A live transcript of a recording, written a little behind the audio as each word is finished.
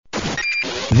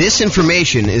This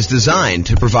information is designed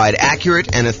to provide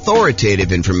accurate and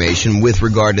authoritative information with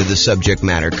regard to the subject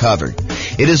matter covered.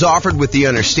 It is offered with the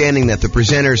understanding that the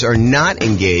presenters are not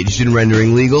engaged in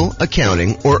rendering legal,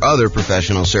 accounting, or other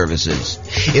professional services.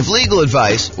 If legal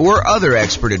advice or other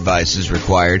expert advice is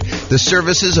required, the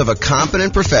services of a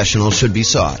competent professional should be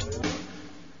sought.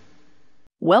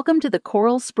 Welcome to the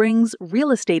Coral Springs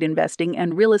Real Estate Investing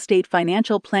and Real Estate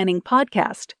Financial Planning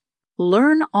Podcast.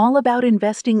 Learn all about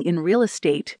investing in real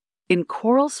estate in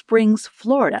Coral Springs,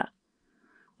 Florida.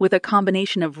 With a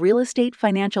combination of real estate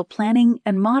financial planning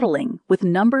and modeling with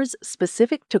numbers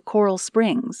specific to Coral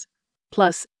Springs,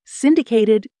 plus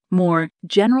syndicated, more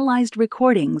generalized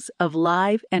recordings of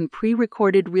live and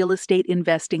pre-recorded real estate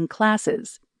investing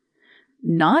classes.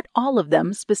 Not all of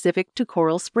them specific to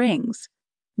Coral Springs.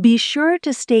 Be sure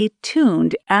to stay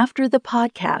tuned after the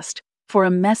podcast for a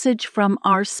message from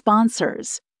our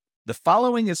sponsors. The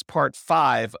following is part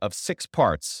 5 of 6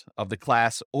 parts of the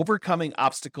class Overcoming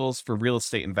Obstacles for Real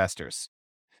Estate Investors.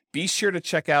 Be sure to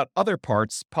check out other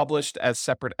parts published as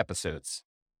separate episodes.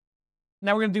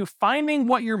 Now we're going to do finding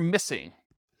what you're missing.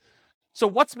 So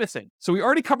what's missing? So we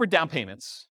already covered down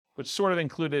payments, which sort of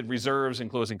included reserves and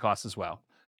closing costs as well.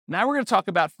 Now we're going to talk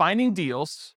about finding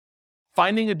deals,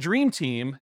 finding a dream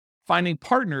team, finding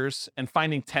partners, and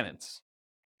finding tenants.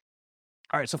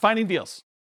 All right, so finding deals.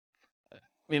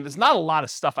 I mean, there's not a lot of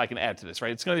stuff I can add to this, right?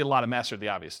 It's going to be a lot of master the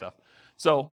obvious stuff.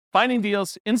 So finding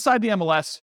deals inside the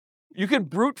MLS, you can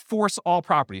brute force all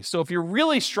properties. So if you're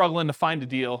really struggling to find a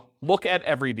deal, look at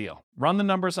every deal. Run the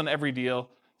numbers on every deal.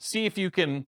 See if you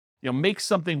can, make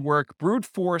something work. Brute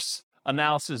force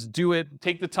analysis, do it.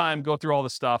 Take the time, go through all the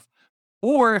stuff.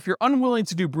 Or if you're unwilling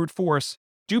to do brute force,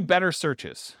 do better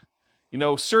searches.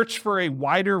 Search for a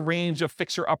wider range of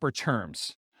fixer-upper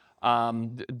terms.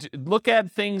 Look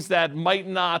at things that might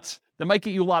get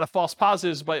you a lot of false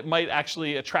positives, but might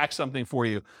actually attract something for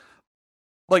you.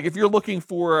 Like if you're looking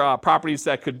for properties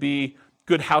that could be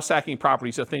good house hacking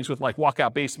properties, so things with like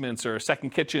walkout basements or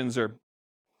second kitchens or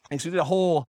things. We did a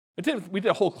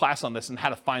whole class on this and how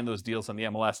to find those deals on the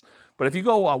MLS. But if you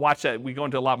go watch that, we go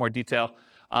into a lot more detail.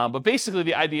 But basically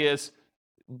the idea is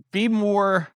be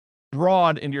more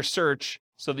broad in your search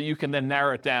so that you can then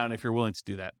narrow it down if you're willing to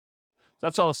do that.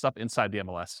 That's all the stuff inside the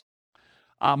MLS.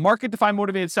 Market to find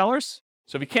motivated sellers.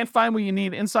 So if you can't find what you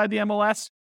need inside the MLS,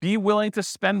 be willing to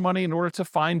spend money in order to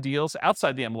find deals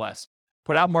outside the MLS.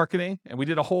 Put out marketing, and we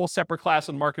did a whole separate class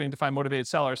on marketing to find motivated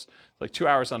sellers, like 2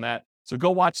 hours on that. So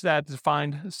go watch that to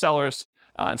find sellers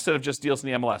instead of just deals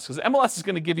in the MLS. Because MLS is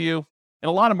going to give you, in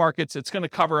a lot of markets, it's going to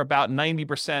cover about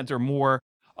 90% or more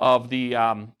of the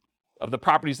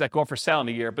properties that go up for sale in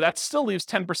a year. But that still leaves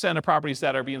 10% of properties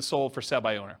that are being sold for sale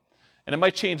by owner. And it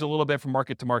might change a little bit from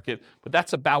market to market, but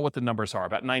that's about what the numbers are,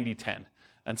 about 90-10.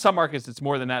 And some markets, it's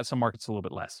more than that. Some markets, a little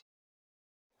bit less.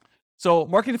 So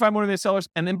marketing to find motivated sellers.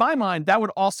 And in my mind, that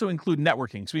would also include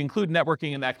networking. So we include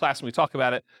networking in that class when we talk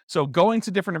about it. So going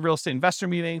to different real estate investor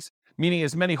meetings, meeting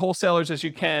as many wholesalers as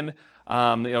you can,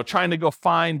 trying to go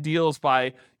find deals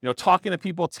by, talking to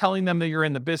people, telling them that you're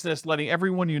in the business, letting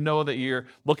everyone that you're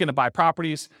looking to buy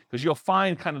properties, because you'll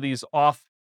find kind of these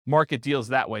off-market deals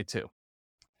that way too.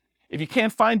 If you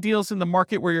can't find deals in the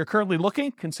market where you're currently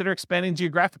looking, consider expanding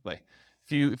geographically.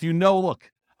 If you know,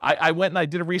 look, I went and I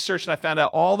did a research and I found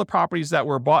out all the properties that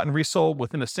were bought and resold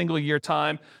within a single year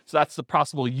time. So that's the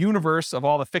possible universe of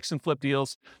all the fix and flip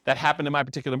deals that happened in my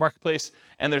particular marketplace.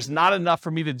 And there's not enough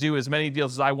for me to do as many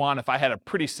deals as I want if I had a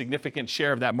pretty significant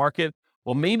share of that market.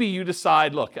 Well, maybe you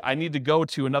decide, look, I need to go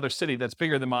to another city that's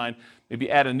bigger than mine,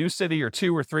 maybe add a new city or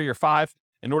 2 or 3 or 5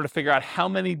 in order to figure out how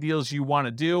many deals you want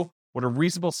to do, what a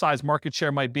reasonable size market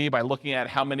share might be by looking at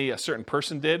how many a certain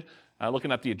person did,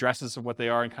 looking up the addresses of what they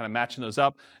are and kind of matching those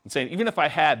up and saying, even if I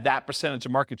had that percentage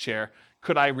of market share,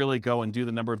 could I really go and do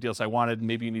the number of deals I wanted?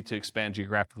 Maybe you need to expand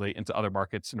geographically into other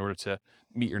markets in order to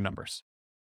meet your numbers.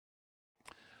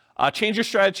 Change your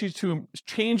strategy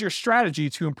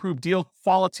to improve deal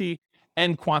quality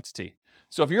and quantity.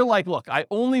 So if you're like, look, I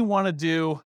only want to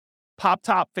do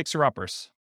pop-top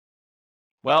fixer-uppers,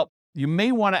 well, you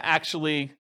may want to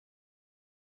actually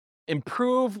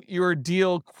improve your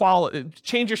deal quality,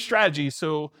 change your strategy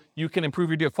so you can improve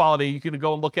your deal quality. You can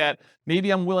go and look at, maybe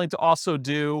I'm willing to also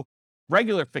do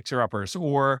regular fixer-uppers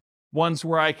or ones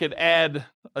where I could add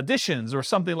additions or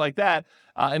something like that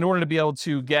in order to be able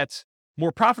to get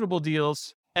more profitable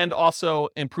deals and also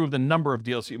improve the number of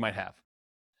deals that you might have.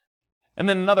 And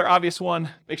then another obvious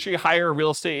one, make sure you hire a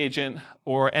real estate agent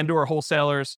or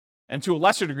wholesalers, and to a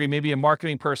lesser degree, maybe a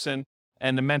marketing person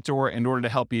and a mentor in order to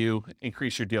help you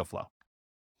increase your deal flow.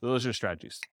 So those are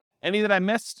strategies. Any that I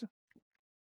missed?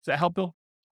 Does that help, Bill?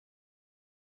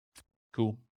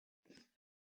 Cool.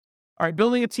 All right,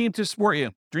 building a team to support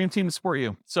you, dream team to support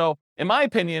you. So in my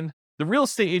opinion, the real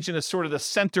estate agent is sort of the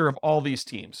center of all these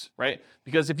teams, right?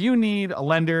 Because if you need a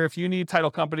lender, if you need title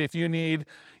company, if you need,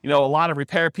 a lot of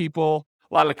repair people,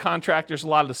 a lot of the contractors, a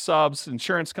lot of the subs,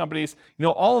 insurance companies,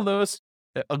 all of those,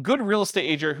 a good real estate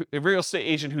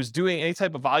agent who's doing any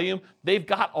type of volume, they've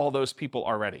got all those people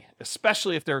already,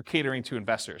 especially if they're catering to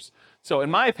investors. So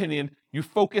in my opinion, you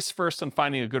focus first on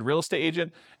finding a good real estate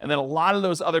agent, and then a lot of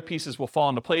those other pieces will fall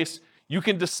into place. You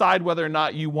can decide whether or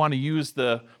not you want to use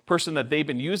the person that they've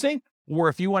been using, or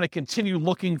if you want to continue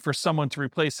looking for someone to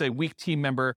replace a weak team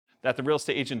member that the real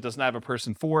estate agent doesn't have a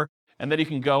person for. And then you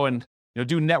can go and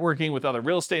do networking with other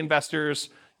real estate investors.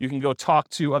 You can go talk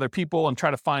to other people and try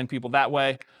to find people that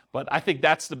way. But I think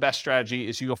that's the best strategy,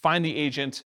 is you go find the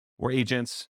agent or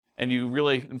agents and you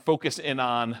really focus in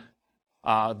on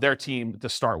their team to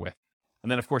start with.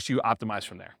 And then, of course, you optimize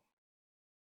from there.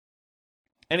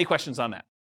 Any questions on that?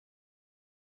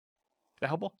 Is that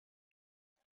helpful?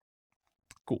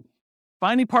 Cool.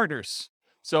 Finding partners.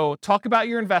 So talk about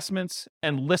your investments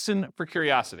and listen for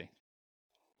curiosity.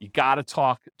 You got to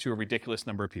talk to a ridiculous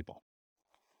number of people.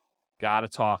 Got to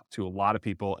talk to a lot of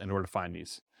people in order to find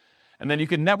these. And then you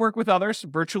can network with others,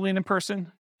 virtually and in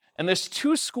person. And there's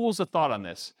two schools of thought on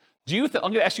this. I'm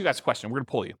going to ask you guys a question. We're going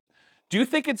to poll you. Do you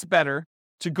think it's better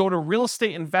to go to real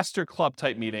estate investor club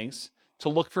type meetings to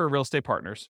look for real estate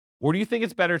partners? Or do you think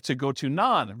it's better to go to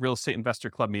non-real estate investor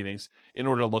club meetings in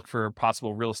order to look for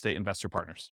possible real estate investor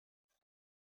partners?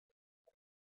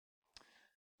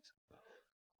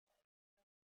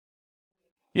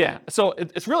 Yeah, so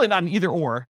it's really not an either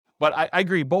or, but I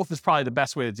agree both is probably the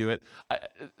best way to do it.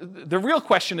 The real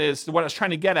question is, what I was trying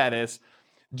to get at is,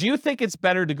 do you think it's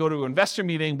better to go to an investor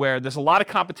meeting where there's a lot of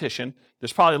competition,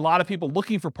 there's probably a lot of people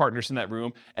looking for partners in that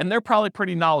room, and they're probably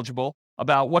pretty knowledgeable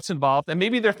about what's involved, and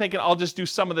maybe they're thinking, I'll just do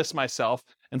some of this myself,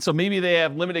 and so maybe they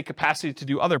have limited capacity to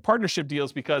do other partnership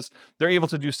deals because they're able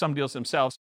to do some deals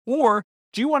themselves? Or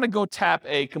do you want to go tap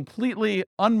a completely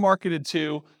unmarketed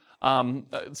to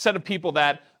set of people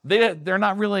that they're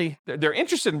not really, they're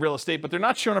interested in real estate, but they're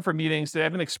not showing up for meetings, they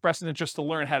haven't expressed an interest to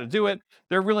learn how to do it.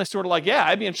 They're really sort of like, yeah,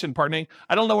 I'd be interested in partnering.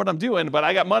 I don't know what I'm doing, but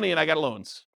I got money and I got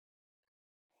loans.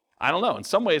 I don't know. In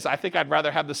some ways, I think I'd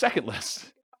rather have the second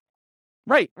list.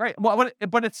 Right. Well,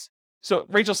 but it's, so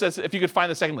Rachel says, if you could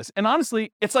find the second list. And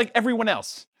honestly, it's like everyone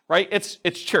else, right? It's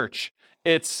church.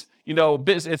 It's,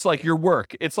 business. It's like your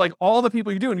work. It's like all the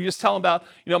people you're doing. You just tell them about,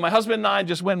 my husband and I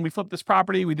just went and we flipped this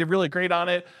property. We did really great on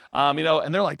it. And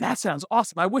they're like, that sounds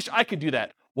awesome. I wish I could do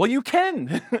that. Well, you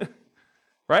can,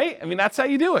 right? I mean, that's how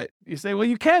you do it. You say, well,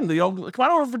 you can, come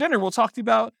on over for dinner. We'll talk to you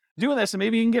about doing this and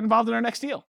maybe you can get involved in our next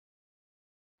deal.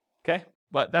 Okay.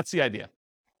 But that's the idea.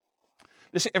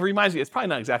 It reminds me, it's probably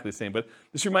not exactly the same, but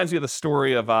this reminds me of the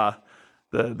story of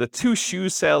the two shoe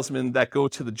salesmen that go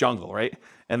to the jungle, right?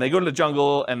 And they go to the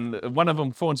jungle and one of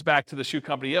them phones back to the shoe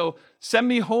company, yo, send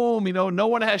me home, no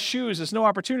one has shoes, there's no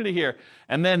opportunity here.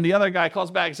 And then the other guy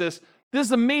calls back and says, this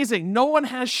is amazing, no one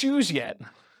has shoes yet,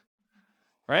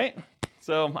 right?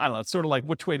 So, I don't know, it's sort of like,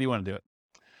 which way do you want to do it?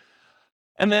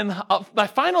 And then my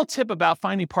final tip about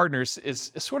finding partners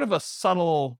is sort of a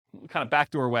subtle kind of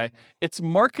backdoor way. It's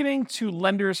marketing to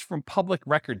lenders from public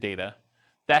record data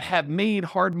that have made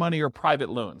hard money or private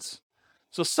loans.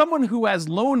 So someone who has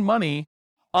loaned money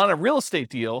on a real estate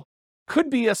deal could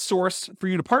be a source for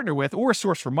you to partner with, or a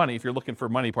source for money if you're looking for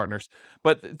money partners.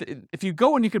 But if you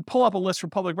go and you could pull up a list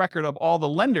from public record of all the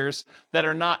lenders that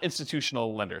are not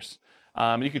institutional lenders.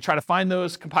 You could try to find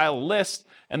those, compile a list,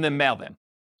 and then mail them.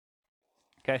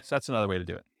 Okay, so that's another way to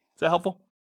do it. Is that helpful?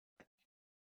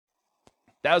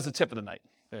 That was the tip of the night.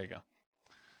 There you go.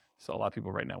 So a lot of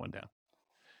people writing that one down.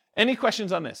 Any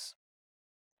questions on this?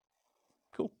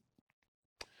 Cool.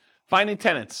 Finding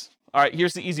tenants. All right,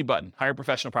 here's the easy button. Hire a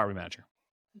professional property manager.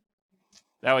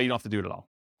 That way you don't have to do it at all.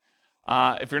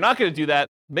 If you're not going to do that,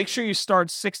 make sure you start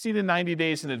 60 to 90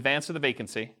 days in advance of the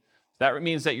vacancy. That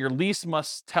means that your lease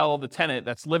must tell the tenant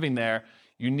that's living there,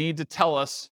 you need to tell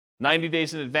us 90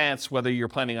 days in advance whether you're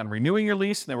planning on renewing your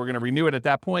lease, and then we're going to renew it at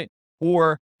that point,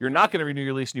 or you're not going to renew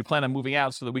your lease and you plan on moving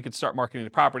out so that we can start marketing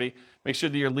the property. Make sure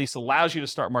that your lease allows you to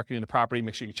start marketing the property.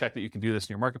 Make sure you check that you can do this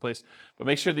in your marketplace, but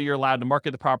make sure that you're allowed to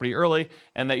market the property early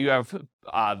and that you have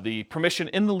the permission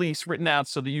in the lease written out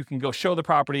so that you can go show the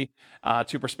property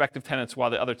to prospective tenants while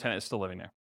the other tenant is still living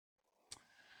there.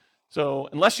 So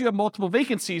unless you have multiple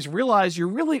vacancies, realize you're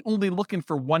really only looking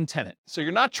for one tenant. So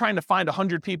you're not trying to find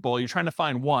 100 people, you're trying to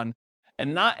find one.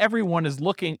 And not everyone is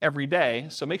looking every day.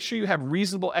 So make sure you have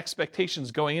reasonable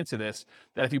expectations going into this,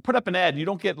 that if you put up an ad and you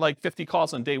don't get like 50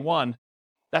 calls on day one,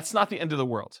 that's not the end of the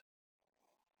world.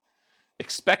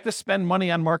 expect to spend money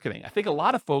on marketing. I think a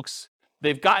lot of folks,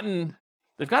 they've gotten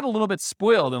a little bit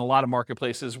spoiled in a lot of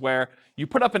marketplaces where you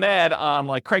put up an ad on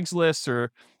like Craigslist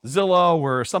or Zillow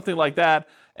or something like that,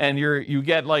 and you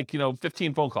get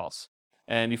 15 phone calls,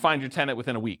 and you find your tenant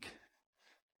within a week.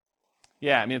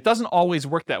 Yeah, I mean, it doesn't always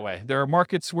work that way. There are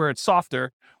markets where it's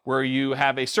softer, where you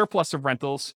have a surplus of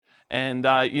rentals, and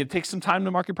it takes some time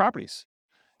to market properties.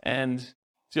 And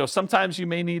sometimes you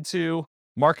may need to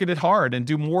market it hard and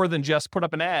do more than just put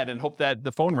up an ad and hope that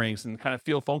the phone rings and kind of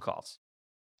field phone calls.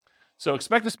 So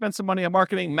expect to spend some money on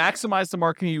marketing, maximize the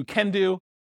marketing you can do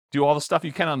all the stuff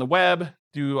you can on the web,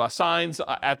 do signs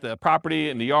at the property,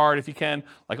 in the yard if you can,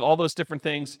 like all those different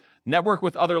things. Network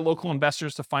with other local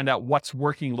investors to find out what's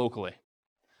working locally.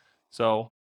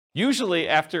 So usually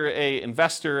after an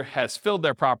investor has filled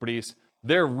their properties,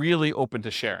 they're really open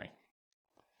to sharing.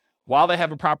 While they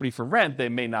have a property for rent, they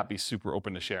may not be super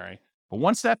open to sharing. But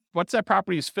once that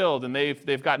property is filled and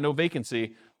they've got no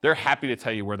vacancy, they're happy to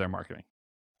tell you where they're marketing.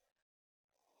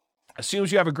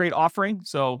 Assumes you have a great offering,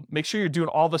 so make sure you're doing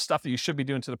all the stuff that you should be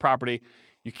doing to the property.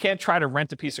 You can't try to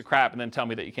rent a piece of crap and then tell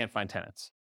me that you can't find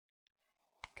tenants.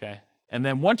 Okay? And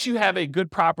then once you have a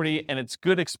good property and it's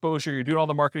good exposure, you're doing all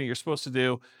the marketing you're supposed to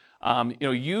do,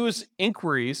 use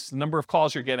inquiries, the number of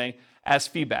calls you're getting, as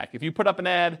feedback. If you put up an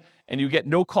ad and you get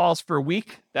no calls for a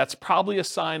week, that's probably a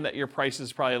sign that your price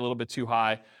is probably a little bit too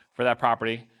high for that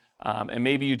property. And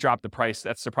maybe you drop the price.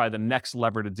 That's probably the next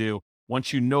lever to do.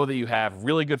 Once you know that you have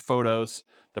really good photos,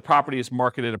 the property is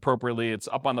marketed appropriately, it's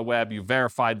up on the web, you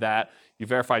verified that, you've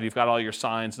got all your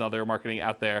signs and other marketing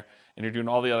out there, and you're doing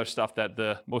all the other stuff that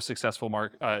the most successful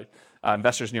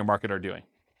investors in your market are doing.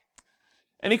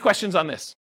 Any questions on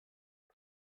this?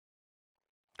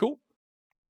 Cool.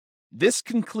 This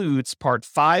concludes part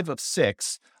 5 of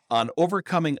 6 on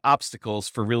overcoming obstacles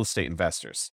for real estate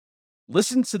investors.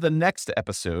 Listen to the next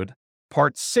episode,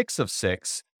 part 6 of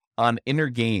 6, on inner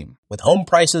game. With home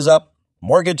prices up,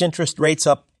 mortgage interest rates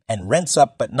up, and rents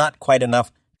up but not quite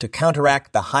enough to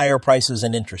counteract the higher prices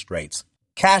and interest rates,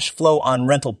 cash flow on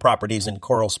rental properties in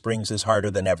Coral Springs is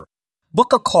harder than ever.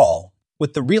 Book a call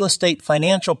with the Real Estate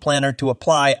Financial Planner to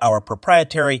apply our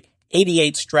proprietary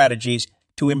 88 strategies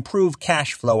to improve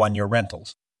cash flow on your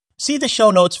rentals. See the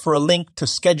show notes for a link to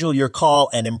schedule your call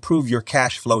and improve your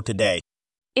cash flow today.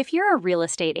 If you're a real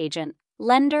estate agent,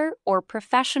 lender, or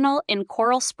professional in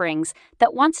Coral Springs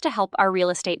that wants to help our real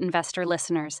estate investor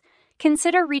listeners,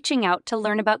 consider reaching out to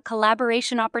learn about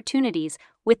collaboration opportunities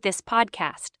with this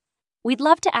podcast. We'd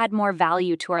love to add more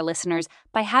value to our listeners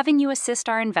by having you assist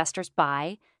our investors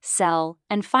buy, sell,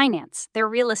 and finance their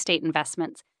real estate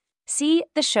investments. See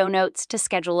the show notes to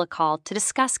schedule a call to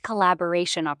discuss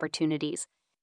collaboration opportunities.